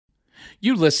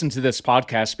You listen to this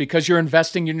podcast because you're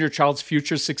investing in your child's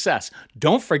future success.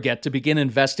 Don't forget to begin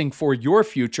investing for your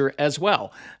future as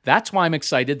well. That's why I'm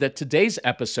excited that today's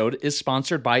episode is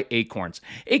sponsored by Acorns.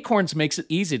 Acorns makes it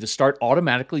easy to start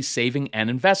automatically saving and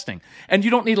investing. And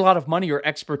you don't need a lot of money or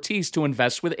expertise to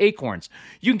invest with Acorns.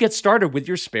 You can get started with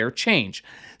your spare change.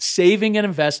 Saving and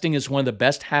investing is one of the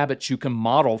best habits you can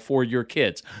model for your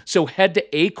kids. So head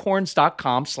to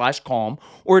acorns.com/calm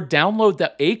or download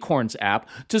the Acorns app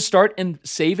to start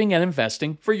saving and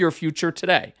investing for your future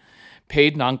today.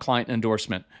 Paid non-client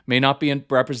endorsement may not be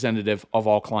representative of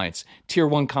all clients. Tier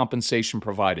 1 compensation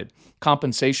provided.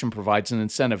 Compensation provides an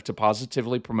incentive to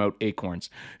positively promote Acorns.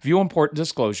 View important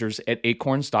disclosures at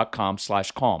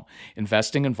acorns.com/calm.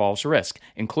 Investing involves risk,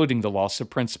 including the loss of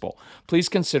principal. Please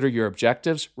consider your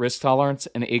objectives, risk tolerance,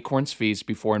 and Acorns fees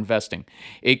before investing.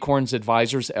 Acorns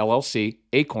Advisors LLC,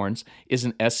 Acorns, is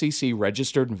an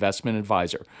SEC-registered investment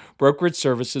advisor. Brokerage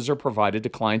services are provided to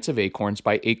clients of Acorns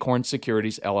by Acorns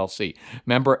Securities LLC.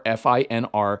 Member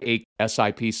FINRA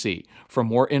SIPC. For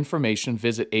more information,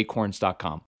 visit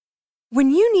acorns.com. When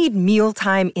you need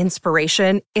mealtime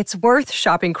inspiration, it's worth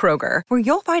shopping Kroger, where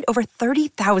you'll find over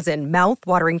 30,000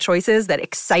 mouth-watering choices that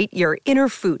excite your inner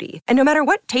foodie. And no matter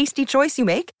what tasty choice you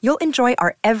make, you'll enjoy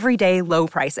our everyday low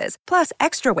prices, plus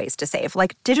extra ways to save,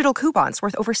 like digital coupons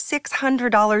worth over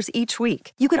 $600 each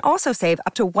week. You can also save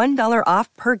up to $1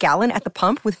 off per gallon at the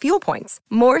pump with fuel points.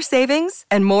 More savings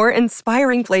and more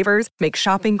inspiring flavors make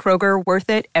shopping Kroger worth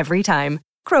it every time.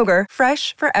 Kroger,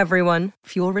 fresh for everyone.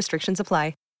 Fuel restrictions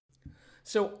apply.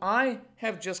 So I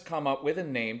have just come up with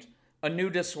and named a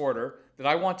new disorder that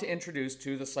I want to introduce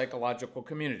to the psychological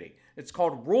community. It's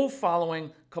called Rule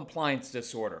Following Compliance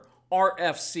Disorder,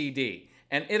 RFCD,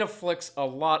 and it afflicts a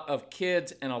lot of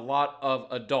kids and a lot of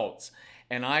adults.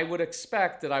 And I would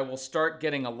expect that I will start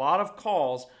getting a lot of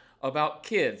calls about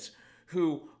kids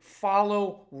who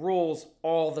follow rules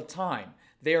all the time.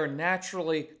 They are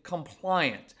naturally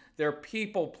compliant. They're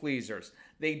people pleasers.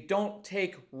 They don't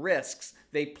take risks.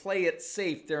 They play it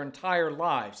safe their entire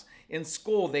lives. In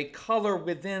school, they color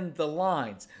within the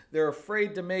lines. They're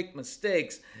afraid to make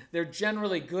mistakes. They're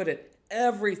generally good at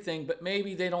everything, but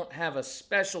maybe they don't have a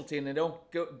specialty and they don't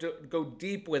go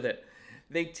deep with it.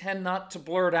 They tend not to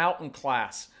blurt out in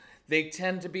class. They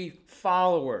tend to be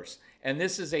followers. And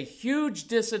this is a huge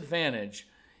disadvantage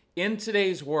in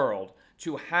today's world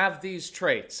to have these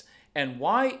traits. And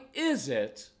why is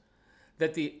it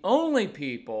that the only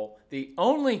people, the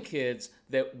only kids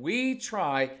that we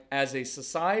try as a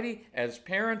society, as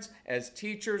parents, as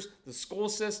teachers, the school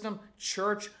system,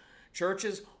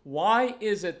 churches, why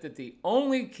is it that the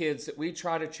only kids that we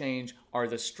try to change are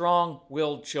the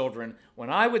strong-willed children, when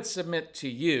I would submit to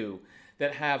you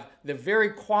that have the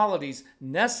very qualities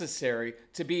necessary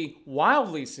to be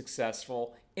wildly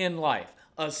successful in life?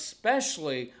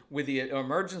 Especially with the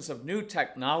emergence of new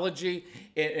technology.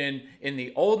 In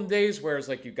the olden days, where it's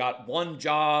like you got one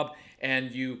job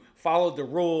and you followed the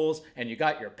rules and you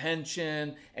got your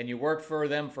pension and you worked for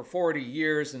them for 40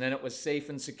 years and then it was safe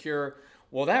and secure.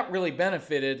 Well, that really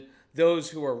benefited those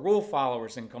who are rule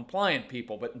followers and compliant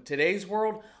people. But in today's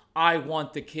world, I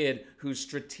want the kid who's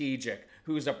strategic,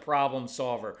 who's a problem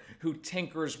solver, who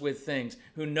tinkers with things,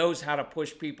 who knows how to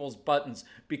push people's buttons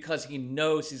because he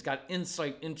knows he's got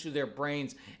insight into their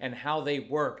brains and how they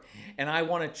work. And I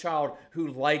want a child who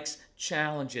likes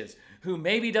challenges, who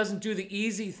maybe doesn't do the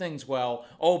easy things well.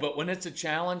 Oh, but when it's a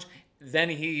challenge, then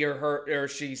he or her or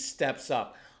she steps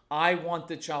up. I want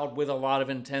the child with a lot of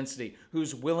intensity,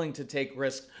 who's willing to take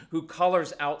risks, who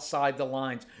colors outside the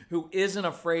lines, who isn't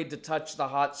afraid to touch the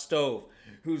hot stove,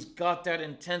 who's got that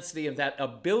intensity and that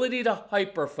ability to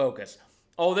hyper-focus.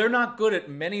 Oh, they're not good at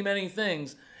many, many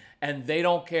things, and they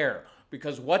don't care,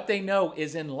 because what they know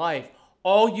is in life,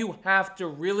 all you have to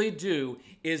really do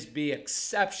is be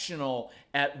exceptional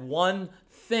at one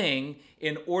thing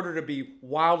in order to be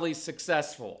wildly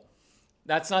successful.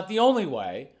 That's not the only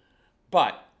way,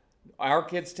 but our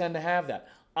kids tend to have that.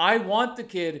 I want the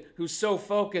kid who's so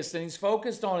focused, and he's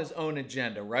focused on his own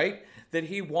agenda, right? That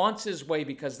he wants his way,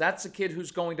 because that's the kid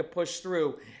who's going to push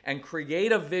through and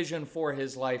create a vision for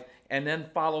his life and then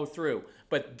follow through.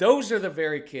 But those are the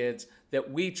very kids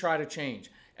that we try to change.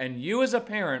 And you as a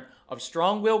parent of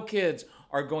strong-willed kids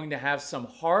are going to have some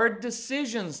hard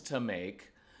decisions to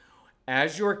make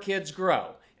as your kids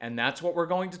grow. And that's what we're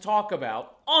going to talk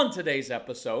about on today's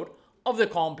episode of the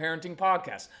Calm Parenting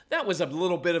Podcast. That was a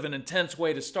little bit of an intense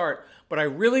way to start, but I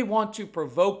really want to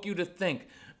provoke you to think,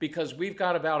 because we've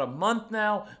got about a month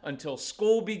now until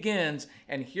school begins,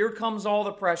 and here comes all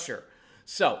the pressure.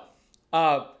 So,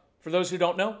 for those who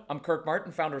don't know, I'm Kirk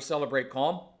Martin, founder of Celebrate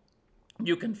Calm.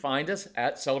 You can find us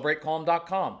at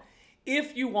celebratecalm.com.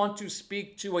 If you want to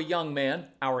speak to a young man,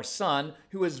 our son,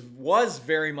 who was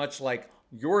very much like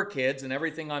your kids and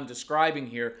everything I'm describing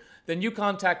here, then you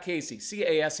contact Casey,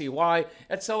 C-A-S-E-Y,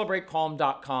 at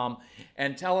celebratecalm.com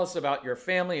and tell us about your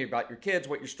family, about your kids,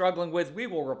 what you're struggling with. We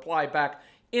will reply back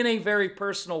in a very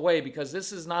personal way, because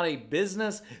this is not a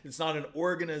business, it's not an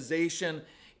organization,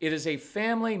 it is a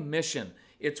family mission.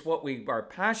 It's what we are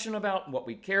passionate about and what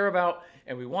we care about,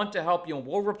 and we want to help you, and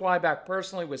we'll reply back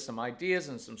personally with some ideas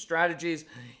and some strategies.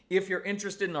 If you're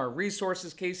interested in our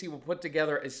resources, Casey will put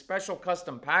together a special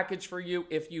custom package for you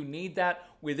if you need that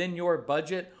within your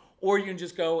budget, or you can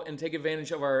just go and take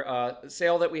advantage of our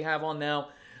sale that we have on now.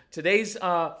 Today's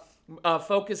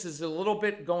focus is a little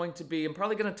bit going to be, I'm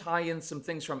probably going to tie in some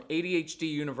things from ADHD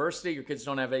University. Your kids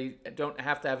don't have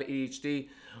to have ADHD,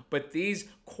 but these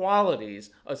qualities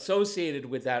associated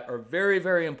with that are very,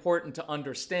 very important to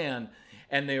understand.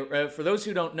 And they, for those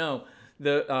who don't know,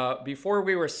 before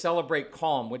we were Celebrate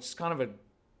Calm, which is kind of a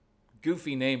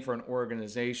goofy name for an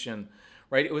organization,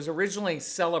 right? It was originally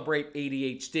Celebrate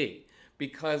ADHD,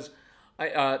 because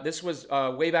this was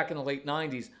way back in the late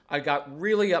 90s. I got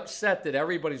really upset that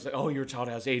everybody's like, oh, your child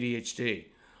has ADHD.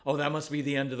 Oh, that must be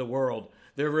the end of the world.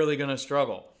 They're really going to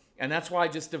struggle. And that's why I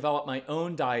just developed my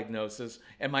own diagnosis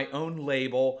and my own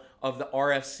label of the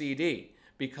RFCD,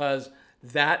 because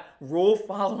that rule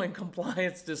following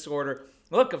compliance disorder.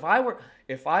 Look,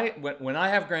 when I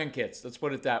have grandkids, let's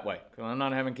put it that way, because I'm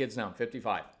not having kids now, I'm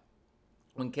 55.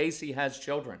 When Casey has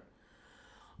children,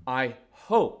 I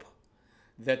hope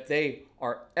that they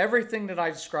are everything that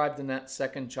I described in that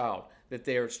second child, that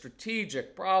they are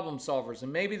strategic problem solvers,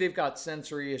 and maybe they've got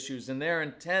sensory issues, and they're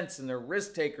intense, and they're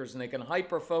risk takers, and they can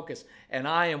hyper focus. And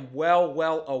I am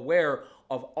well aware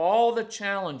of all the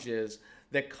challenges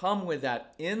that come with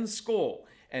that in school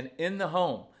and in the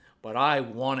home. But I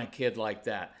want a kid like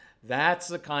that. That's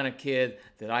the kind of kid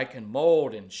that I can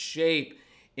mold and shape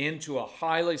into a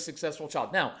highly successful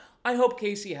child. Now, I hope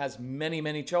Casey has many,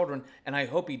 many children, and I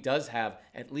hope he does have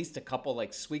at least a couple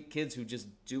like sweet kids who just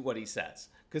do what he says,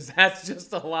 because that's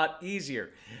just a lot easier.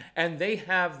 And they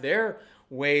have their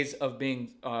ways of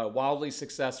being wildly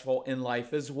successful in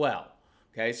life as well.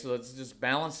 Okay, so let's just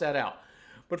balance that out.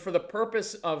 But for the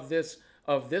purpose of this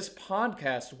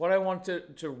podcast, what I want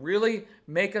to really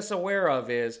make us aware of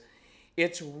is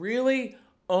it's really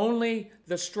only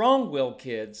the strong-willed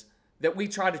kids that we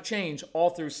try to change all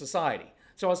through society.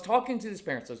 So I was talking to these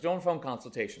parents. I was doing a phone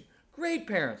consultation. Great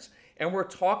parents. And we're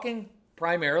talking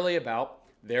primarily about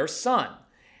their son.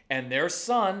 And their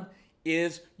son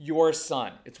is your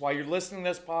son. It's why you're listening to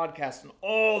this podcast and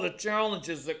all the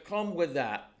challenges that come with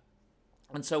that.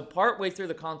 And so partway through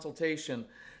the consultation,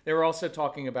 they were also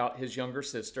talking about his younger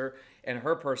sister and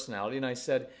her personality. And I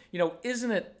said,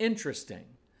 isn't it interesting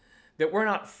that we're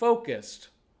not focused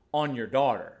on your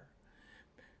daughter?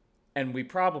 And we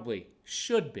probably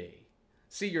should be.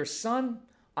 See, your son,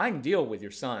 I can deal with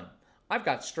your son. I've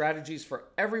got strategies for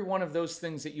every one of those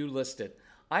things that you listed.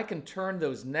 I can turn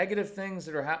those negative things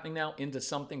that are happening now into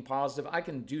something positive. I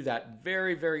can do that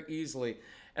very, very easily,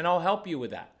 and I'll help you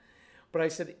with that. But I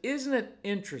said, isn't it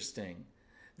interesting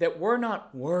that we're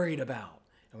not worried about,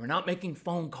 and we're not making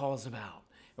phone calls about,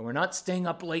 and we're not staying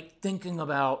up late thinking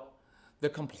about the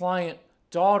compliant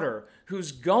daughter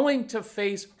who's going to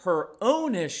face her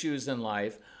own issues in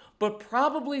life, but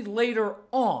probably later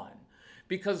on,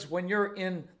 because when you're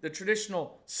in the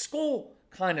traditional school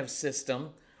kind of system,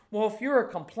 well, if you're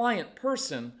a compliant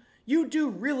person, you do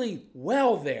really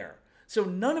well there. So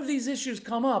none of these issues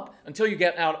come up until you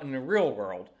get out in the real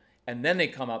world, and then they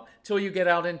come up till you get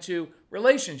out into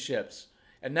relationships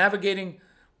and navigating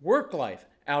work life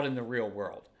out in the real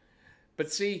world.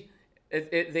 But see,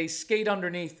 they skate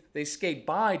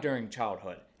by during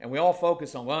childhood, and we all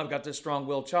focus on, well, I've got this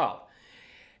strong-willed child.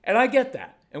 And I get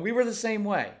that, and we were the same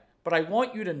way. But I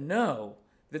want you to know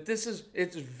that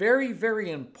it's very, very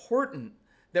important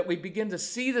that we begin to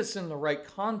see this in the right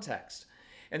context.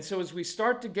 And so as we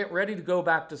start to get ready to go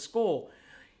back to school,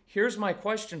 here's my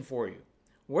question for you.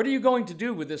 What are you going to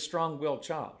do with this strong-willed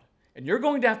child? And you're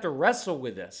going to have to wrestle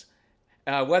with this.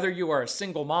 Whether you are a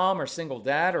single mom or single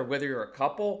dad, or whether you're a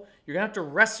couple, you're going to have to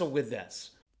wrestle with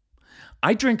this.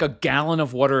 I drink a gallon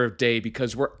of water a day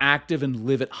because we're active and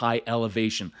live at high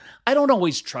elevation. I don't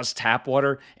always trust tap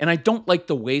water, and I don't like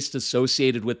the waste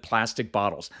associated with plastic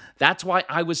bottles. That's why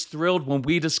I was thrilled when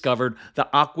we discovered the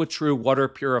AquaTrue water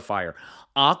purifier.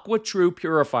 AquaTrue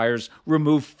purifiers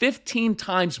remove 15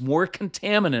 times more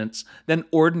contaminants than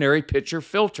ordinary pitcher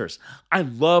filters. I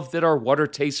love that our water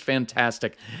tastes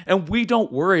fantastic, and we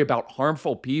don't worry about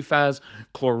harmful PFAS,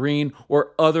 chlorine,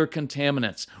 or other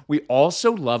contaminants. We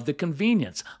also love the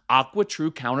convenience.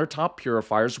 AquaTrue countertop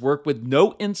purifiers work with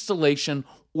no installation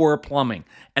or plumbing,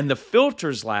 and the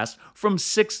filters last from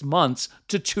 6 months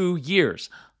to 2 years.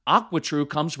 AquaTrue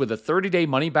comes with a 30-day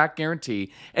money-back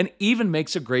guarantee and even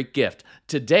makes a great gift.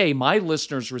 Today, my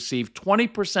listeners receive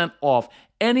 20% off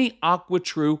any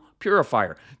AquaTrue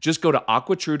purifier. Just go to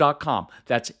aquatrue.com.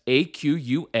 That's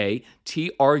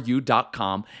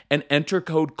AQUATRU.com and enter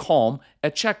code CALM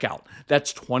at checkout.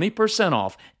 That's 20%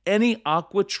 off any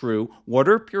AquaTrue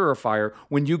water purifier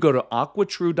when you go to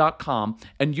aquatrue.com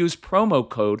and use promo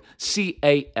code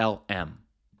CALM.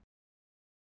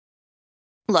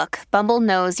 Look, Bumble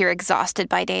knows you're exhausted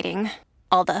by dating.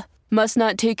 All the must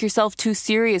not take yourself too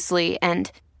seriously and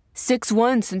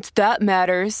 6'1" since that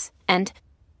matters. And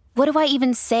what do I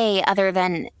even say other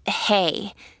than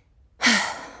hey?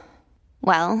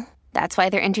 Well, that's why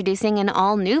they're introducing an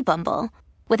all-new Bumble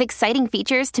with exciting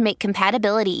features to make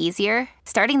compatibility easier,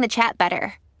 starting the chat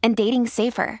better, and dating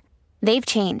safer. They've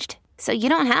changed, so you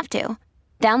don't have to.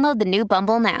 Download the new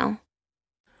Bumble now.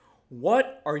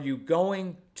 What are you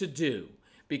going to do?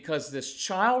 Because this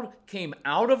child came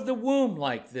out of the womb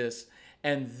like this,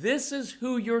 and this is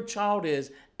who your child is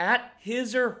at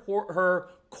his or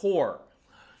her core.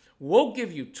 We'll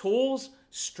give you tools,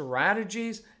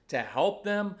 strategies to help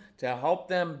them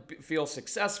feel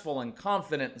successful and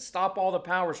confident and stop all the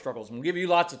power struggles. And we'll give you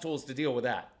lots of tools to deal with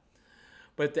that.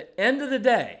 But at the end of the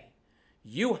day,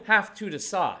 you have to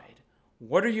decide,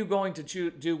 what are you going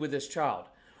to do with this child?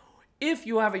 If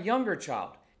you have a younger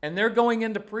child and they're going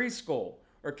into preschool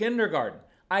or kindergarten,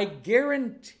 I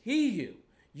guarantee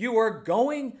you are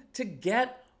going to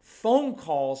get phone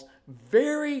calls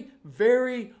very,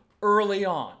 very early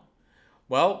on.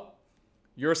 Well,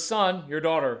 your son, your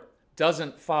daughter,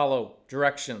 doesn't follow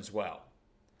directions well.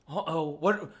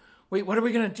 What are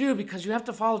we going to do? Because you have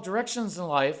to follow directions in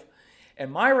life.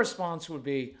 And my response would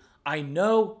be, I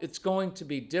know it's going to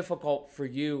be difficult for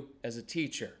you as a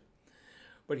teacher.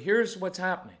 But here's what's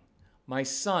happening. My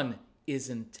son is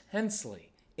intensely,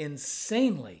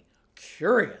 insanely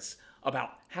curious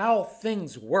about how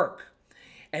things work.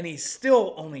 And he's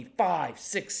still only 5,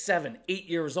 6, 7, 8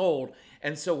 years old.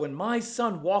 And so when my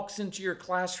son walks into your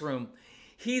classroom,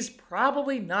 he's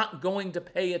probably not going to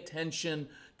pay attention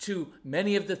to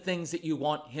many of the things that you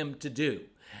want him to do.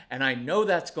 And I know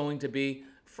that's going to be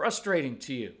frustrating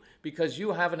to you because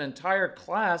you have an entire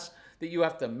class that you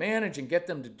have to manage and get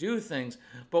them to do things.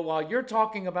 But while you're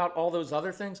talking about all those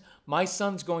other things, my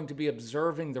son's going to be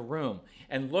observing the room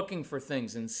and looking for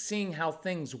things and seeing how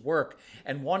things work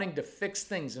and wanting to fix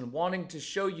things and wanting to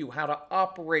show you how to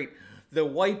operate the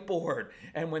whiteboard.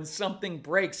 And when something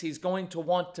breaks, he's going to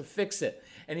want to fix it.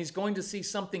 And he's going to see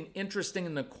something interesting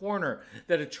in the corner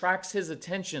that attracts his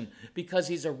attention because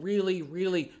he's a really,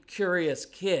 really curious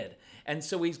kid. And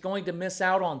so he's going to miss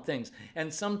out on things.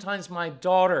 And sometimes my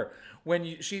daughter,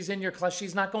 when she's in your class,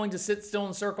 she's not going to sit still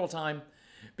in circle time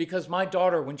because my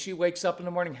daughter, when she wakes up in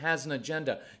the morning, has an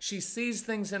agenda. She sees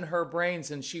things in her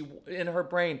brains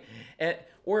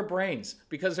or brains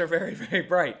because they're very, very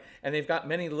bright. And they've got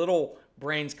many little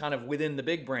brains kind of within the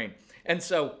big brain. And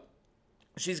so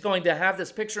she's going to have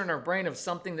this picture in her brain of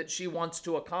something that she wants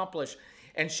to accomplish,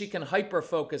 and she can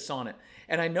hyper-focus on it.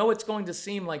 And I know it's going to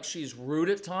seem like she's rude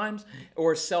at times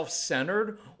or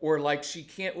self-centered or like she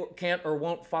can't or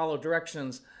won't follow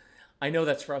directions. I know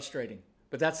that's frustrating,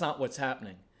 but that's not what's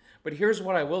happening. But here's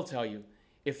what I will tell you.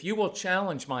 If you will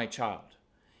challenge my child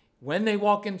when they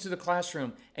walk into the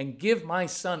classroom and give my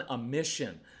son a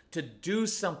mission to do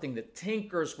something that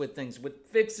tinkers with things, with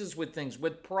fixes with things,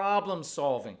 with problem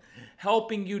solving,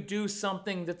 helping you do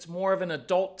something that's more of an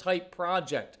adult type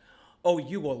project, oh,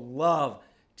 you will love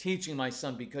teaching my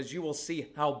son because you will see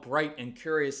how bright and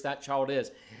curious that child is.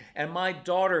 And my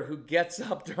daughter, who gets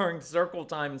up during circle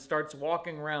time and starts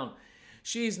walking around,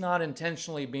 she's not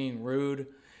intentionally being rude.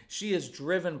 She is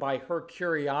driven by her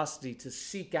curiosity to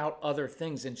seek out other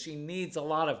things, and she needs a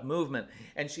lot of movement.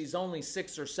 And she's only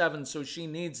 6 or 7, so she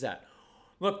needs that.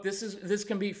 Look, this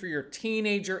can be for your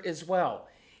teenager as well.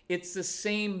 It's the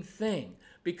same thing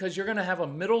because you're going to have a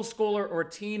middle schooler or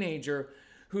teenager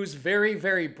who's very,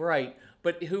 very bright,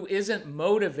 but who isn't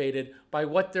motivated by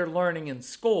what they're learning in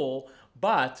school.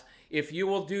 But if you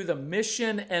will do the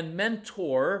mission and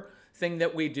mentor thing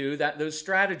that we do, that those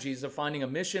strategies of finding a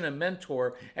mission and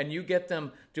mentor, and you get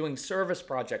them doing service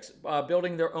projects,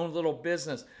 building their own little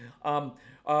business,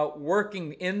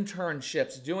 working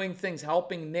internships, doing things,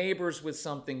 helping neighbors with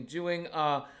something, doing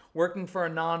working for a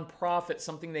nonprofit,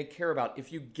 something they care about.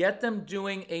 If you get them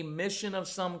doing a mission of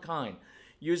some kind,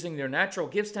 using their natural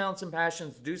gifts, talents, and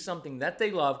passions to do something that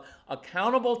they love,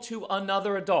 accountable to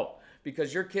another adult,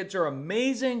 because your kids are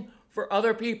amazing for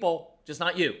other people, just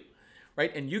not you,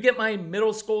 right? And you get my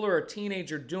middle schooler or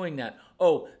teenager doing that,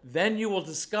 then you will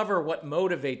discover what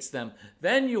motivates them.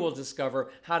 Then you will discover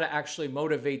how to actually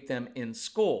motivate them in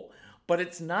school. But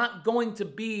it's not going to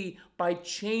be by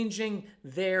changing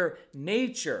their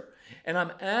nature. And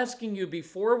I'm asking you,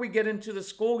 before we get into the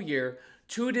school year,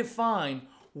 to define,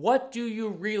 what do you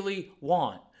really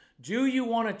want? Do you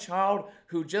want a child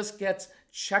who just gets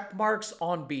check marks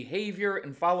on behavior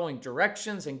and following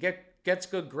directions and gets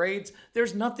good grades?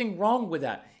 There's nothing wrong with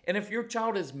that. And if your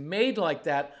child is made like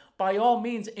that, by all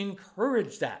means,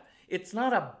 encourage that. It's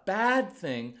not a bad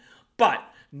thing, but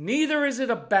neither is it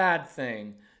a bad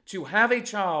thing to have a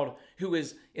child who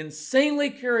is insanely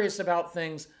curious about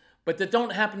things, but that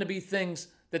don't happen to be things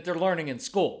that they're learning in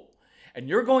school. And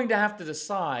you're going to have to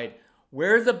decide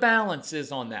where the balance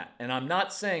is on that. And I'm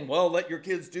not saying, well, let your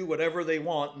kids do whatever they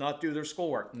want, not do their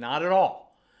schoolwork. Not at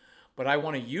all. But I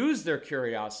want to use their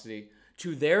curiosity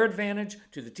to their advantage,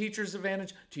 to the teacher's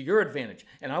advantage, to your advantage.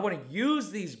 And I want to use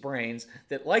these brains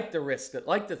that like the risk, that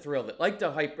like the thrill, that like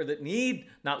the hyper, that need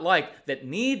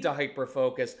to hyper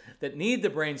focus, that need the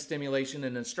brain stimulation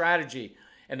and the strategy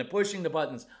and the pushing the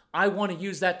buttons. I want to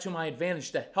use that to my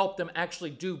advantage to help them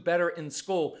actually do better in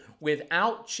school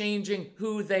without changing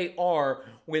who they are,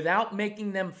 without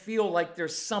making them feel like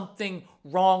there's something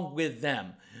wrong with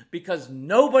them. Because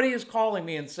nobody is calling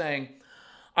me and saying,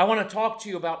 I want to talk to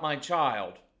you about my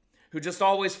child who just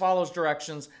always follows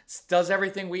directions, does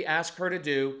everything we ask her to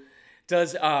do,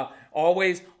 does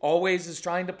always is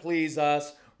trying to please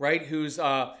us, right?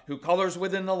 Who colors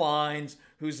within the lines,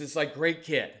 who's this like great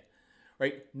kid.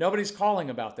 Right? Nobody's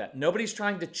calling about that. Nobody's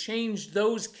trying to change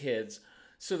those kids.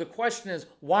 So the question is,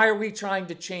 why are we trying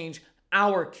to change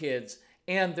our kids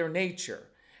and their nature?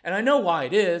 And I know why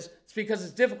it is. It's because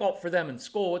it's difficult for them in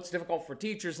school. It's difficult for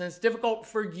teachers, and it's difficult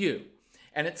for you.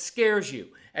 And it scares you.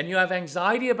 And you have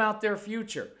anxiety about their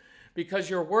future because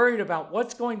you're worried about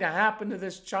what's going to happen to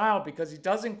this child because he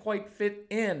doesn't quite fit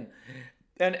in.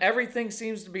 And everything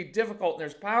seems to be difficult, and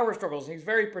there's power struggles, and he's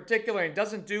very particular, and he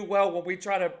doesn't do well when we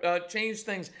try to change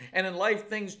things, and in life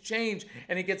things change,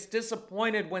 and he gets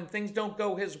disappointed when things don't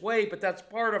go his way, but that's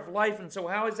part of life, and so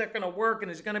how is that going to work,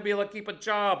 and is he going to be able to keep a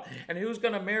job, and who's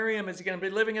going to marry him, is he going to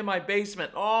be living in my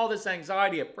basement? All this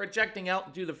anxiety of projecting out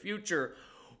into the future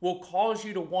will cause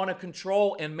you to want to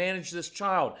control and manage this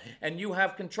child, and you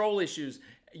have control issues.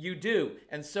 You do,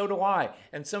 and so do I,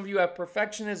 and some of you have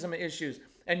perfectionism issues,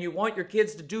 and you want your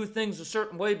kids to do things a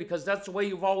certain way because that's the way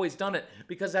you've always done it,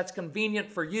 because that's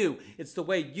convenient for you. It's the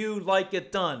way you like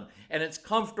it done, and it's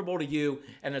comfortable to you,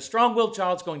 and a strong-willed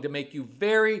child's going to make you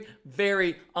very,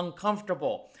 very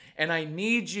uncomfortable. And I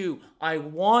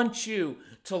want you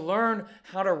to learn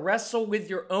how to wrestle with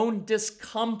your own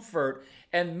discomfort,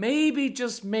 and maybe,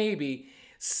 just maybe,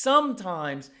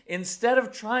 sometimes, instead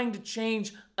of trying to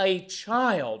change a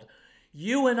child,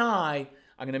 you and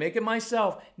I'm going to make it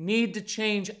myself, need to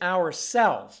change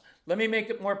ourselves. Let me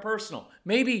make it more personal.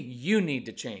 Maybe you need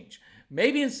to change.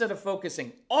 Maybe instead of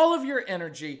focusing all of your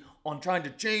energy on trying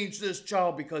to change this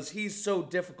child because he's so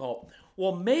difficult,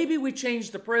 well, maybe we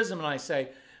change the prism and I say,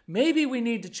 maybe you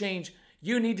need to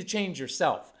change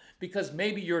yourself because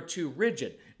maybe you're too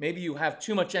rigid. Maybe you have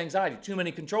too much anxiety, too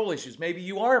many control issues. Maybe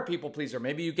you are a people pleaser.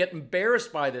 Maybe you get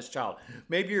embarrassed by this child.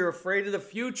 Maybe you're afraid of the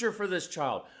future for this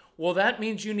child. Well, that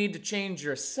means you need to change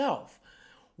yourself.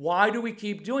 Why do we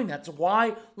keep doing that?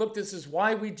 This is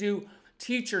why we do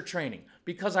teacher training,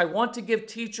 because I want to give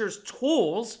teachers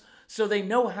tools so they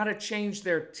know how to change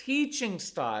their teaching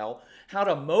style, how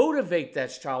to motivate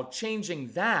that child, changing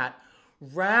that,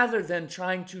 rather than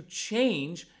trying to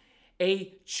change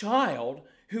a child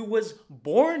who was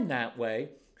born that way,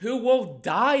 who will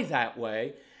die that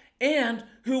way, and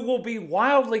who will be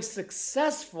wildly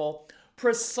successful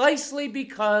precisely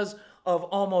because of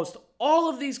almost all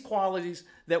of these qualities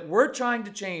that we're trying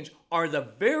to change are the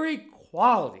very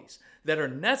qualities that are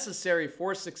necessary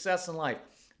for success in life.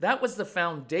 That was the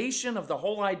foundation of the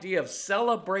whole idea of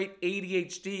Celebrate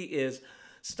ADHD is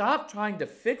stop trying to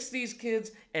fix these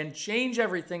kids and change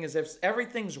everything as if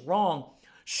everything's wrong.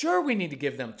 Sure, we need to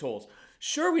give them tools.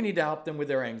 Sure, we need to help them with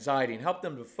their anxiety and help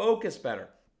them to focus better.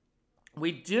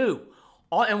 We do.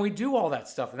 And we do all that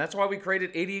stuff. And that's why we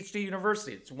created ADHD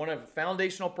University. It's one of the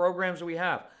foundational programs that we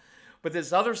have. But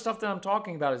this other stuff that I'm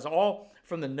talking about is all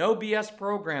from the No BS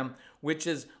program, which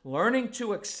is learning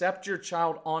to accept your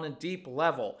child on a deep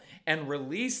level and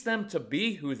release them to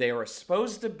be who they are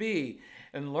supposed to be,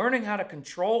 and learning how to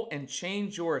control and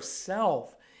change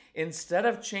yourself instead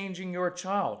of changing your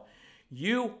child.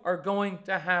 You are going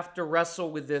to have to wrestle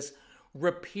with this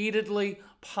repeatedly,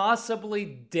 possibly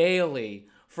daily,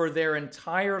 for their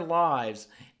entire lives,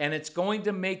 and it's going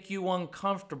to make you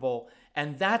uncomfortable,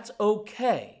 and that's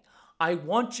okay. I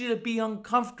want you to be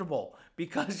uncomfortable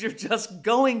because you're just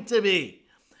going to be.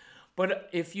 But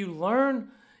if you learn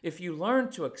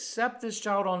to accept this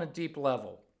child on a deep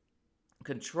level,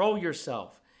 control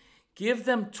yourself, give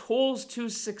them tools to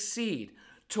succeed,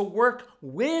 to work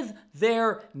with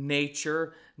their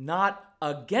nature, not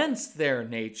against their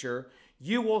nature,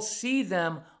 you will see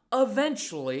them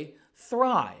eventually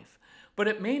thrive. But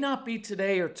it may not be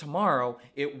today or tomorrow.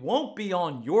 It won't be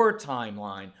on your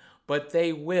timeline, but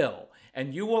they will.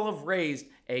 And you will have raised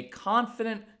a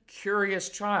confident, curious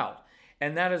child.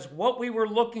 And that is what we were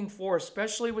looking for,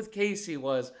 especially with Casey,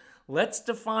 was let's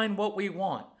define what we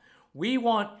want. We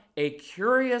want a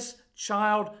curious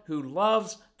child who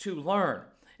loves to learn.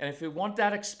 And if you want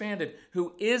that expanded,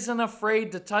 who isn't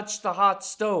afraid to touch the hot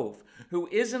stove, who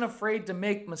isn't afraid to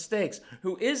make mistakes,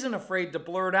 who isn't afraid to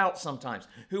blurt out sometimes,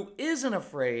 who isn't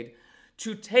afraid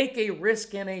to take a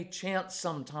risk and a chance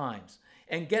sometimes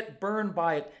and get burned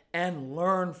by it and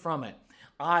learn from it.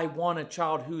 I want a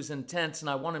child who's intense, and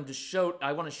I want to show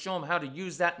him how to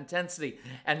use that intensity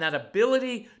and that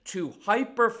ability to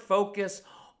hyper focus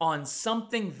on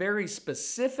something very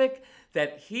specific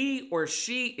that he or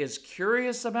she is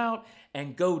curious about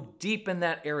and go deep in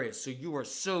that area. So you are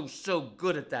so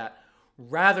good at that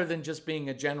rather than just being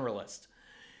a generalist.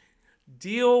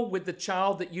 Deal with the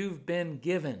child that you've been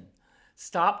given.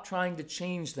 Stop trying to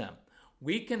change them.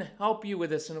 We can help you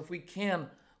with this, and if we can,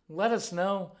 let us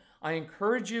know. I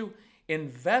encourage you,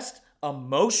 invest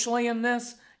emotionally in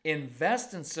this.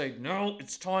 Invest and say, no,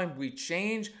 it's time we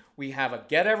change. We have a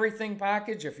Get Everything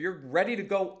package. If you're ready to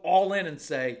go all in and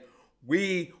say,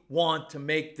 we want to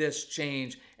make this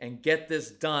change and get this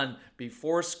done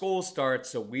before school starts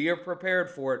so we are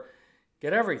prepared for it,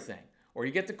 Get Everything. Or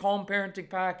you get the Calm Parenting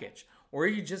package. Or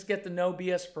you just get the No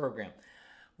BS program.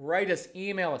 Write us,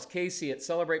 email us,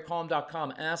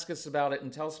 Casey@celebratecalm.com. Ask us about it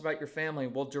and tell us about your family.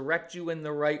 We'll direct you in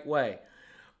the right way.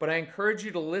 But I encourage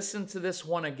you to listen to this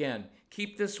one again.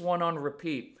 Keep this one on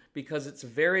repeat because it's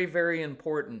very, very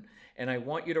important. And I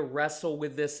want you to wrestle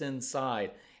with this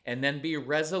inside and then be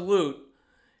resolute.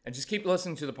 And just keep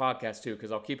listening to the podcast too,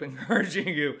 because I'll keep encouraging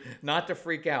you not to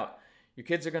freak out. Your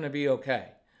kids are going to be okay.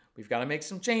 We've got to make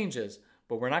some changes,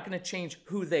 but we're not going to change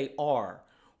who they are.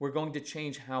 We're going to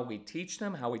change how we teach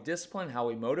them, how we discipline, how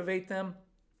we motivate them,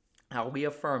 how we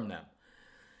affirm them.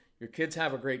 Your kids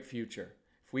have a great future.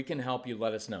 If we can help you,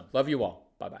 let us know. Love you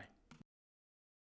all. Bye-bye.